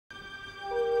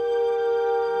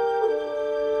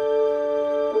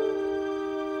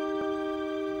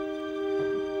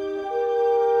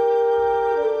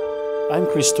I'm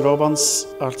Chris Strobans,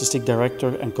 Artistic Director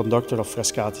and Conductor of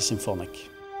Frascati Symphonic.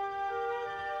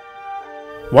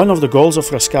 One of the goals of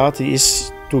Frascati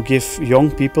is to give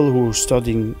young people who are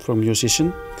studying for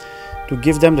musician, to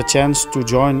give them the chance to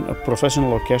join a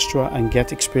professional orchestra and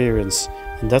get experience.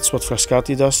 And that's what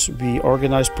Frascati does. We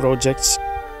organize projects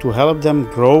to help them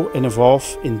grow and evolve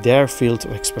in their field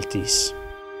of expertise.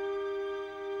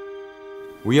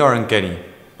 We are Uncanny,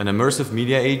 an immersive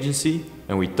media agency,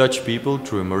 and we touch people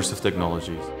through immersive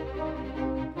technologies.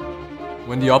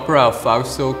 When the opera of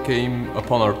Fausto came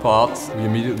upon our path, we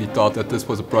immediately thought that this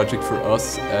was a project for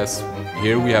us, as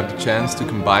here we have the chance to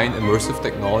combine immersive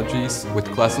technologies with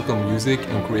classical music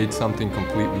and create something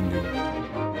completely new.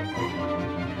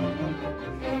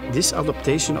 This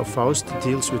adaptation of Fausto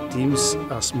deals with themes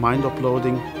as mind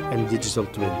uploading and digital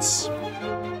twins.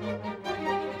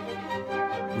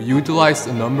 We utilized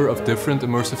a number of different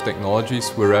immersive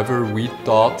technologies wherever we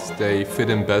thought they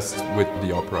fit in best with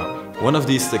the opera. One of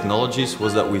these technologies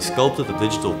was that we sculpted a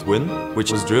digital twin,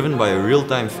 which was driven by a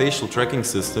real-time facial tracking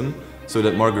system so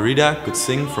that Margarita could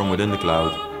sing from within the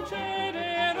cloud.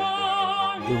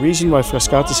 The reason why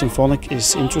Frascati Symphonic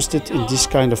is interested in this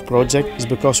kind of project is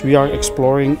because we are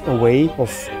exploring a way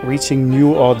of reaching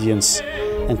new audience,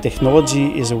 and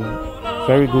technology is a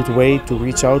very good way to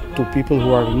reach out to people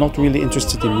who are not really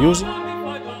interested in music.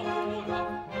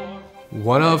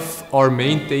 One of our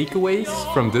main takeaways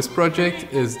from this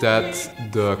project is that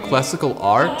the classical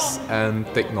arts and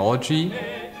technology,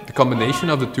 the combination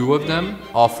of the two of them,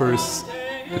 offers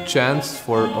the chance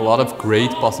for a lot of great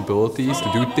possibilities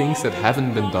to do things that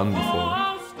haven't been done before.